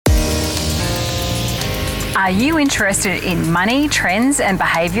Are you interested in money, trends and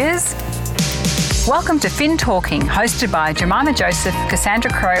behaviours? Welcome to Fin Talking, hosted by Jemima Joseph,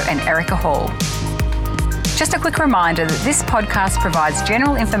 Cassandra Crowe and Erica Hall. Just a quick reminder that this podcast provides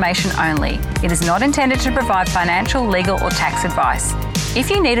general information only. It is not intended to provide financial, legal or tax advice. If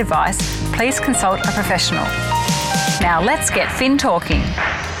you need advice, please consult a professional. Now let's get Fin Talking.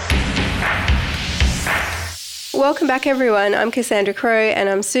 Welcome back, everyone. I'm Cassandra Crowe and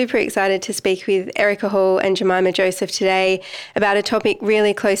I'm super excited to speak with Erica Hall and Jemima Joseph today about a topic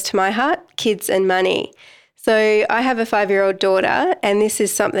really close to my heart, kids and money. So I have a 5-year-old daughter and this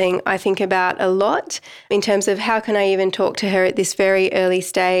is something I think about a lot in terms of how can I even talk to her at this very early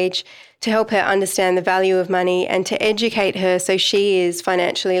stage to help her understand the value of money and to educate her so she is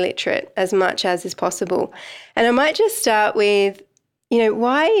financially literate as much as is possible. And I might just start with,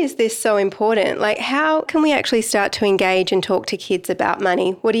 why is this so important? Like, how can we actually start to engage and talk to kids about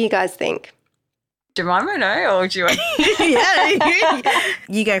money? What do you guys think? Jemima, no, or do you want?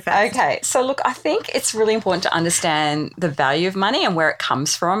 You go first. Okay, so look, I think it's really important to understand the value of money and where it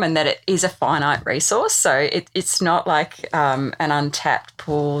comes from and that it is a finite resource. So it's not like an untapped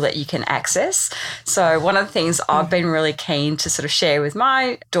pool that you can access. So one of the things I've been really keen to sort of share with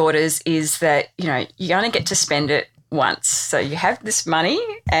my daughters is that, you only get to spend it once. So you have this money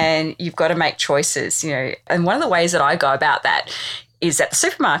and you've got to make choices, and one of the ways that I go about that is at the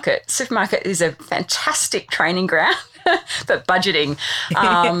supermarket. Supermarket is a fantastic training ground for budgeting.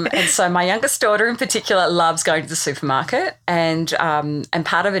 And so my youngest daughter in particular loves going to the supermarket and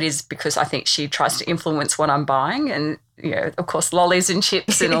part of it is because I think she tries to influence what I'm buying and, of course, lollies and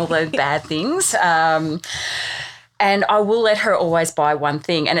chips and all the bad things. And I will let her always buy one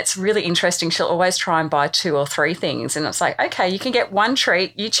thing. And it's really interesting. She'll always try and buy 2 or 3 things. And it's like, okay, you can get one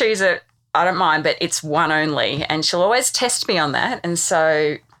treat. You choose it. I don't mind, but it's one only. And she'll always test me on that. And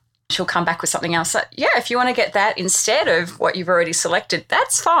so she'll come back with something else. Like, yeah, if you want to get that instead of what you've already selected,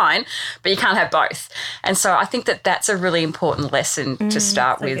 that's fine, but you can't have both. And so I think that that's a really important lesson to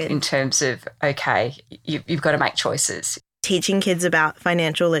start with in terms of, okay, you've got to make choices. Teaching kids about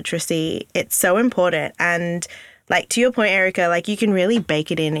financial literacy, it's so important. And like to your point, Erica, you can really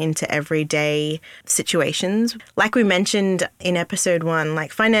bake it into everyday situations. Like we mentioned in episode 1,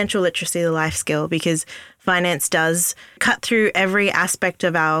 financial literacy is a life skill because finance does cut through every aspect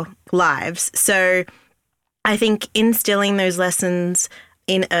of our lives. So I think instilling those lessons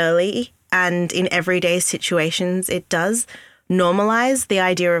in early and in everyday situations, it does normalize the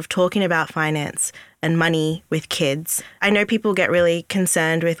idea of talking about finance and money with kids. I know people get really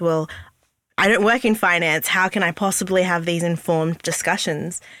concerned with, well, I don't work in finance. How can I possibly have these informed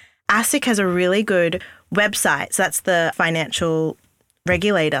discussions? ASIC has a really good website. So that's the financial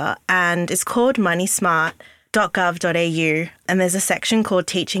regulator and it's called moneysmart.gov.au and there's a section called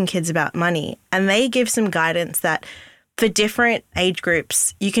Teaching Kids About Money and they give some guidance that for different age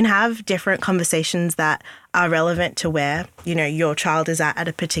groups, you can have different conversations that are relevant to where, your child is at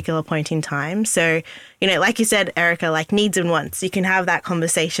a particular point in time. So, like you said, Erica, needs and wants, you can have that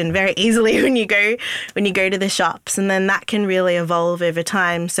conversation very easily when you go to the shops and then that can really evolve over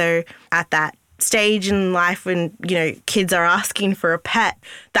time. So at that stage in life when, kids are asking for a pet,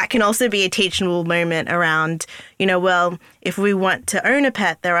 that can also be a teachable moment around, well, if we want to own a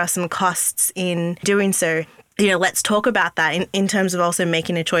pet, there are some costs in doing so. Let's talk about that in terms of also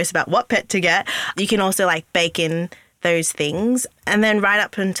making a choice about what pet to get. You can also bake in those things. And then right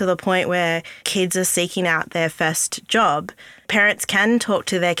up until the point where kids are seeking out their first job, parents can talk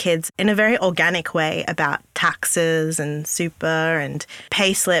to their kids in a very organic way about taxes and super and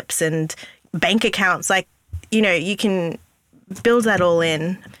pay slips and bank accounts. You can build that all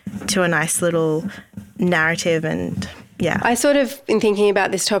in to a nice little narrative and yeah. I sort of, in thinking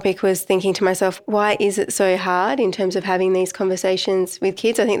about this topic, was thinking to myself, why is it so hard in terms of having these conversations with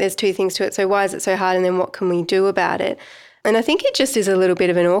kids? I think there's 2 things to it. So why is it so hard and then what can we do about it? And I think it just is a little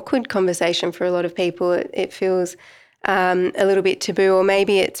bit of an awkward conversation for a lot of people. It feels a little bit taboo, or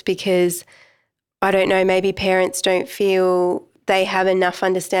maybe it's because, I don't know, maybe parents don't feel they have enough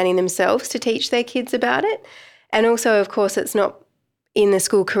understanding themselves to teach their kids about it. And also, of course, it's not in the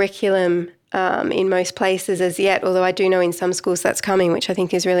school curriculum in most places as yet, although I do know in some schools that's coming, which I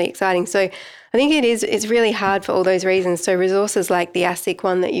think is really exciting. So I think it's really hard for all those reasons. So resources like the ASIC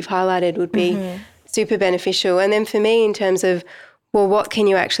one that you've highlighted would be super beneficial. And then for me, in terms of, well, what can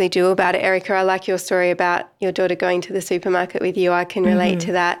you actually do about it? Erica, I like your story about your daughter going to the supermarket with you. I can relate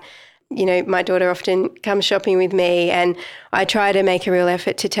to that. My daughter often comes shopping with me and I try to make a real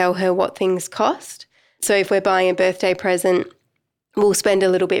effort to tell her what things cost. So if we're buying a birthday present, we'll spend a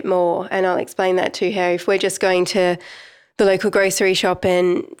little bit more and I'll explain that to her. If we're just going to the local grocery shop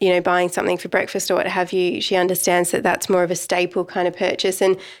and, buying something for breakfast or what have you, she understands that that's more of a staple kind of purchase.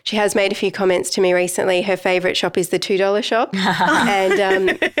 And she has made a few comments to me recently. Her favourite shop is the $2 shop.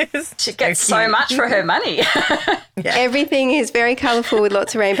 And she gets so much for her money. Everything is very colourful with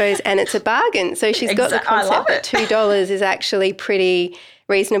lots of rainbows and it's a bargain. So she's got the concept that $2 is actually pretty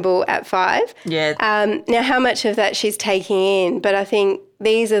reasonable at $5. Yeah. Now, how much of that she's taking in, but I think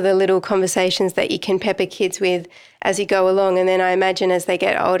these are the little conversations that you can pepper kids with as you go along. And then I imagine as they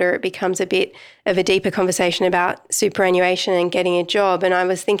get older, it becomes a bit of a deeper conversation about superannuation and getting a job. And I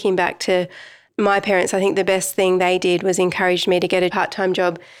was thinking back to my parents. I think the best thing they did was encourage me to get a part-time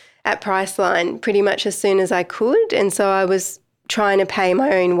job at Priceline pretty much as soon as I could. And so I was trying to pay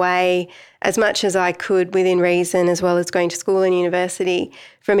my own way as much as I could within reason, as well as going to school and university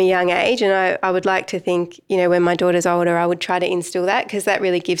from a young age. And I would like to think, when my daughter's older, I would try to instill that, because that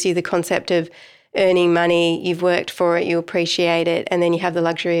really gives you the concept of earning money, you've worked for it, you appreciate it, and then you have the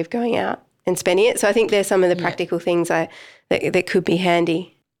luxury of going out and spending it. So I think there's some of the practical things that could be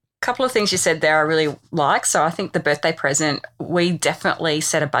handy. Couple of things you said there I really like. So I think the birthday present, we definitely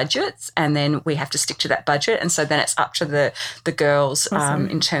set a budget and then we have to stick to that budget. And so then it's up to the girls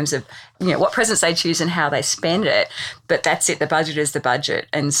in terms of, what presents they choose and how they spend it. But that's it. The budget is the budget.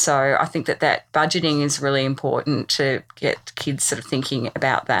 And so I think that budgeting is really important to get kids sort of thinking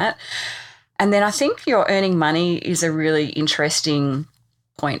about that. And then I think your earning money is a really interesting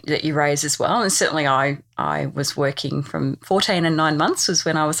point that you raise as well. And certainly I was working from 14 and 9 months was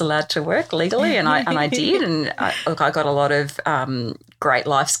when I was allowed to work legally, and I did. And I got a lot of great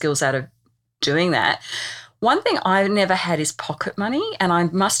life skills out of doing that. One thing I've never had is pocket money, and I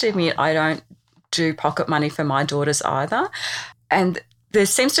must admit I don't do pocket money for my daughters either. And there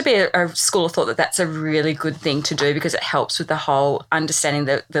seems to be a school of thought that that's a really good thing to do because it helps with the whole understanding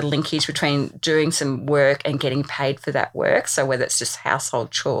the linkage between doing some work and getting paid for that work. So whether it's just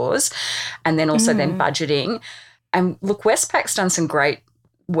household chores and then also then budgeting. And look, Westpac's done some great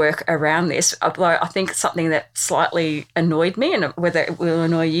work around this, although I think something that slightly annoyed me, and whether it will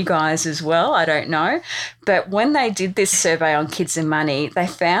annoy you guys as well, I don't know. But when they did this survey on kids and money, they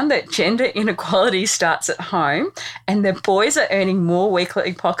found that gender inequality starts at home and the boys are earning more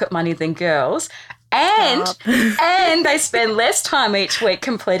weekly pocket money than girls. And they spend less time each week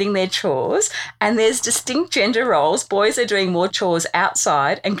completing their chores, and there's distinct gender roles. Boys are doing more chores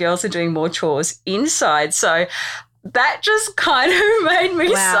outside and girls are doing more chores inside. So that just kind of made me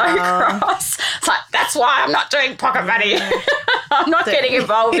so cross. It's like, that's why I'm not doing pocket money. I'm not getting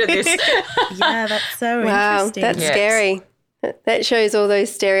involved in this. Yeah, that's so interesting. That's scary. That shows all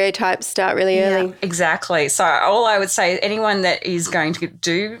those stereotypes start really early. Exactly. So all I would say, anyone that is going to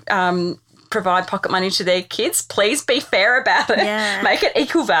do provide pocket money to their kids, please be fair about it. Yeah. Make it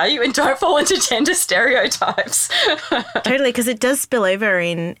equal value and don't fall into gender stereotypes. Totally, because it does spill over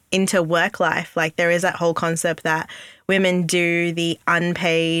into work life. Like there is that whole concept that women do the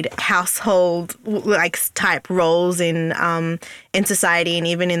unpaid household type roles in society and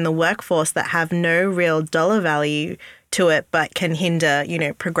even in the workforce that have no real dollar value to it, but can hinder,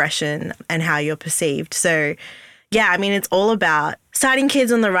 progression and how you're perceived. So yeah, I mean, it's all about starting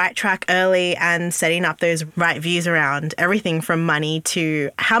kids on the right track early and setting up those right views around everything from money to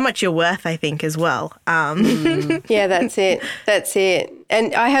how much you're worth, I think, as well. Yeah, that's it. That's it.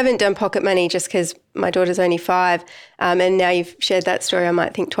 And I haven't done pocket money just because my daughter's only 5. And now you've shared that story, I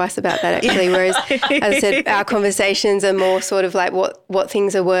might think twice about that actually. Whereas, as I said, our conversations are more sort of like what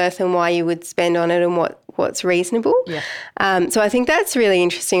things are worth and why you would spend on it and what's reasonable. Yeah. So I think that's really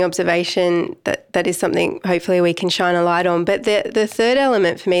interesting observation. That is something hopefully we can shine a light on. But the third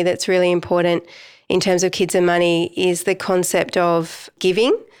element for me that's really important in terms of kids and money is the concept of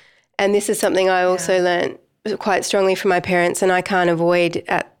giving. And this is something I also learned quite strongly from my parents, and I can't avoid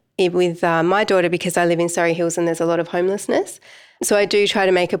it with my daughter because I live in Surrey Hills and there's a lot of homelessness. So I do try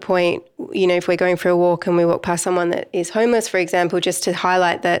to make a point, if we're going for a walk and we walk past someone that is homeless, for example, just to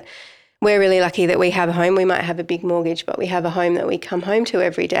highlight that we're really lucky that we have a home. We might have a big mortgage, but we have a home that we come home to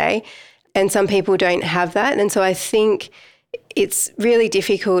every day. And some people don't have that. And so I think it's really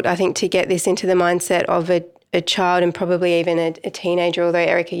difficult, to get this into the mindset of a child and probably even a teenager, although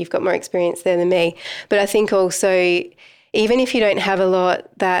Erica, you've got more experience there than me. But I think also, even if you don't have a lot,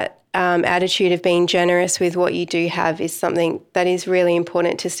 that attitude of being generous with what you do have is something that is really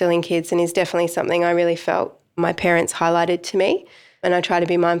important to still in kids and is definitely something I really felt my parents highlighted to me and I try to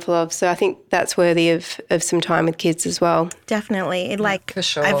be mindful of. So I think that's worthy of some time with kids as well. Definitely. For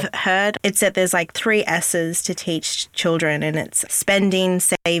sure. I've heard it said there's 3 S's to teach children, and it's spending,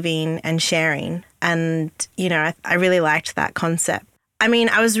 saving and sharing. And, I really liked that concept. I mean,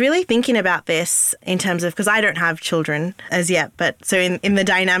 I was really thinking about this in terms of, because I don't have children as yet, but so in the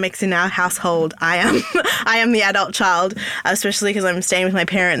dynamics in our household, I am the adult child, especially because I'm staying with my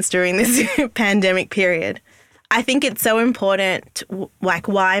parents during this pandemic period. I think it's so important, like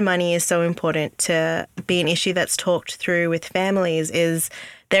why money is so important to be an issue that's talked through with families is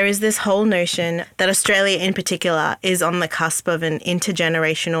there is this whole notion that Australia in particular is on the cusp of an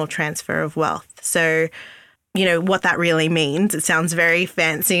intergenerational transfer of wealth. So, you know, what that really means, it sounds very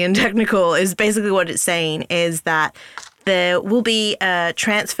fancy and technical, is basically what it's saying is that there will be a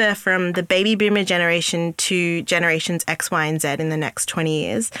transfer from the baby boomer generation to generations X, Y, and Z in the next 20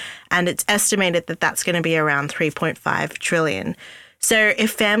 years. And it's estimated that that's going to be around 3.5 trillion. So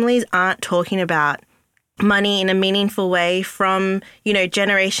if families aren't talking about money in a meaningful way from, you know,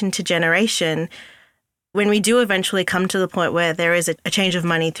 generation to generation, when we do eventually come to the point where there is a change of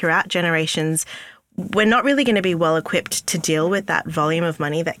money throughout generations, we're not really going to be well equipped to deal with that volume of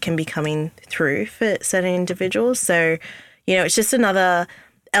money that can be coming through for certain individuals. So, you know, it's just another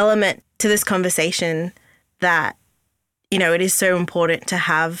element to this conversation that, you know, it is so important to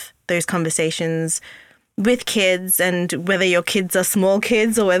have those conversations with kids, and whether your kids are small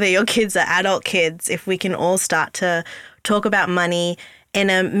kids or whether your kids are adult kids, if we can all start to talk about money in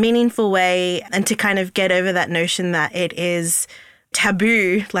a meaningful way and to kind of get over that notion that it is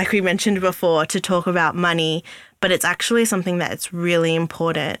taboo, like we mentioned before, to talk about money, but it's actually something that's really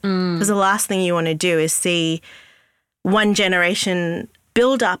important. Because the last thing you want to do is see one generation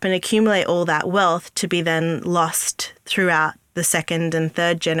build up and accumulate all that wealth to be then lost throughout the second and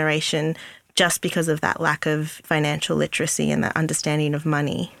third generation just because of that lack of financial literacy and that understanding of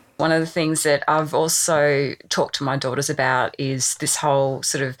money. One of the things that I've also talked to my daughters about is this whole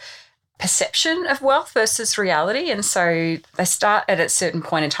sort of perception of wealth versus reality. And so they start at a certain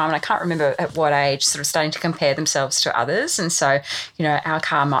point in time, and I can't remember at what age, sort of starting to compare themselves to others. And so, you know, our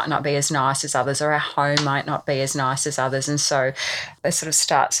car might not be as nice as others, or our home might not be as nice as others. And so they sort of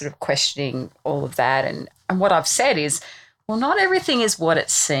start sort of questioning all of that. And what I've said is, well, not everything is what it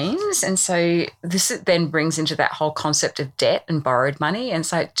seems. And so this then brings into that whole concept of debt and borrowed money. And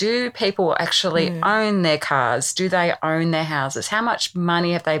so do people actually own their cars? Do they own their houses? How much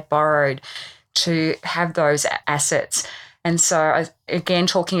money have they borrowed to have those assets? And so, again,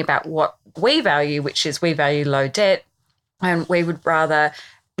 talking about what we value, which is we value low debt, and we would rather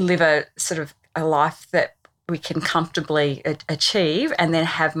live a sort of a life that we can comfortably achieve and then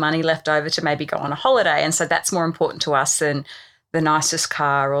have money left over to maybe go on a holiday. And so that's more important to us than the nicest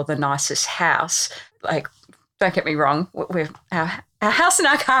car or the nicest house. Like, don't get me wrong, our house and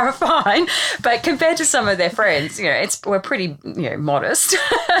our car are fine, but compared to some of their friends, you know, we're pretty, you know, modest.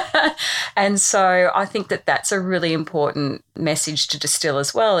 And so I think that that's a really important message to distill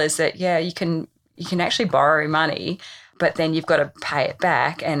as well, is that, yeah, you can actually borrow money, but then you've got to pay it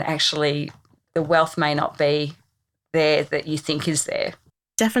back, and actually the wealth may not be there that you think is there.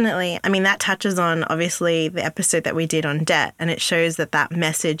 Definitely. I mean, that touches on, obviously, the episode that we did on debt, and it shows that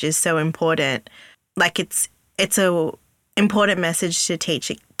message is so important. Like, it's a important message to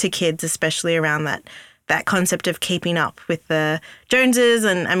teach to kids, especially around that concept of keeping up with the Joneses,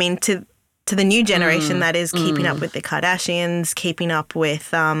 and, I mean, to the new generation that is keeping up with the Kardashians, keeping up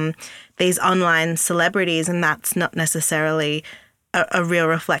with these online celebrities, and that's not necessarily a real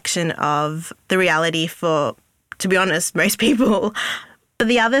reflection of the reality for, to be honest, most people. But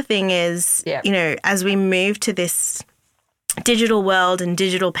the other thing is, you know, as we move to this digital world and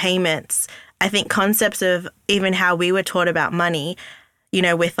digital payments, I think concepts of even how we were taught about money, you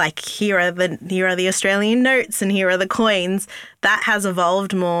know, with like, here are the Australian notes and here are the coins, that has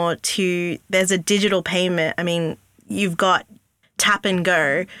evolved more to, there's a digital payment. I mean, you've got Tap and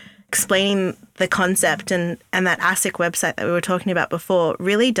Go. Explaining the concept and that ASIC website that we were talking about before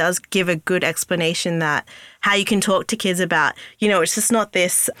really does give a good explanation that how you can talk to kids about, you know, it's just not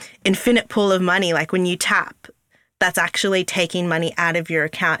this infinite pool of money. Like when you tap, that's actually taking money out of your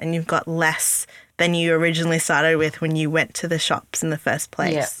account and you've got less than you originally started with when you went to the shops in the first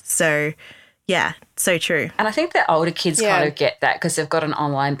place. Yeah. So, yeah, so true. And I think the older kids kind of get that because they've got an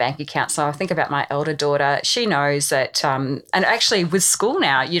online bank account. So I think about my elder daughter. She knows that, and actually with school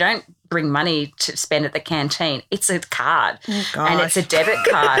now, you don't bring money to spend at the canteen. It's a card and it's a debit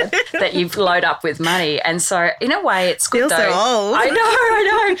card that you load up with money. And so in a way it's good. Feels so old. I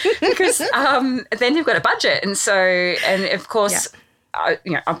know. Because then you've got a budget. And so, and of course, I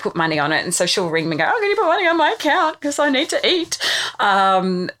put money on it. And so she'll ring me and go, can you put money on my account because I need to eat?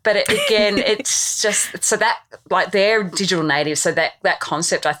 But again, it's just so that like they're digital natives. So that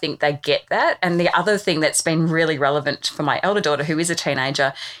concept, I think they get that. And the other thing that's been really relevant for my elder daughter, who is a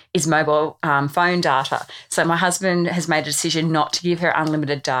teenager, is mobile phone data. So my husband has made a decision not to give her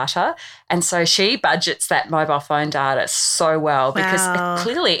unlimited data. And so she budgets that mobile phone data so well because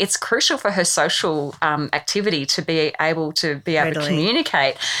clearly it's crucial for her social activity to be able to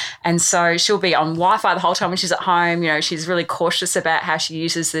communicate. And so she'll be on Wi-Fi the whole time when she's at home. She's really cautious about how she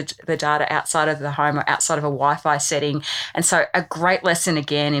uses the data outside of the home or outside of a Wi-Fi setting. And so a great lesson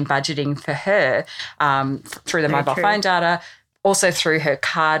again in budgeting for her through the mobile phone data, also through her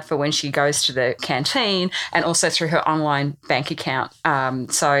card for when she goes to the canteen, and also through her online bank account.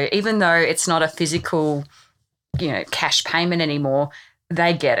 So even though it's not a physical, cash payment anymore,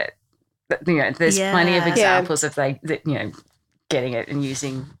 they get it. But, there's plenty of examples of they getting it and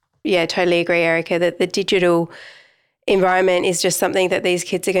using. Yeah, totally agree, Erica, that the digital environment is just something that these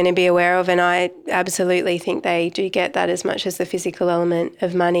kids are going to be aware of, and I absolutely think they do get that as much as the physical element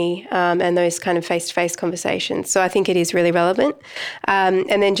of money and those kind of face-to-face conversations. So I think it is really relevant. And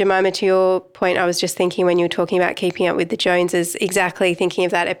then Jemima, to your point, I was just thinking when you were talking about keeping up with the Joneses, exactly thinking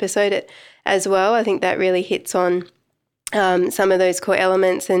of that episode as well. I think that really hits on some of those core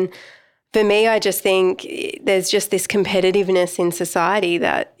elements. And for me, I just think there's just this competitiveness in society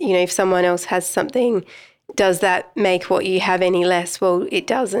that, if someone else has something, does that make what you have any less? Well, it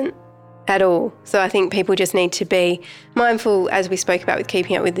doesn't at all. So I think people just need to be mindful, as we spoke about with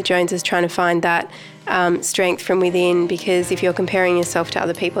keeping up with the Joneses, trying to find that strength from within, because if you're comparing yourself to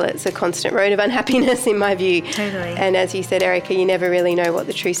other people, it's a constant road of unhappiness in my view. Totally. And as you said, Erica, you never really know what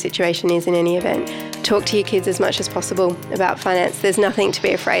the true situation is in any event. Talk to your kids as much as possible about finance. There's nothing to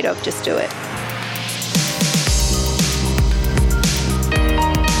be afraid of, just do it.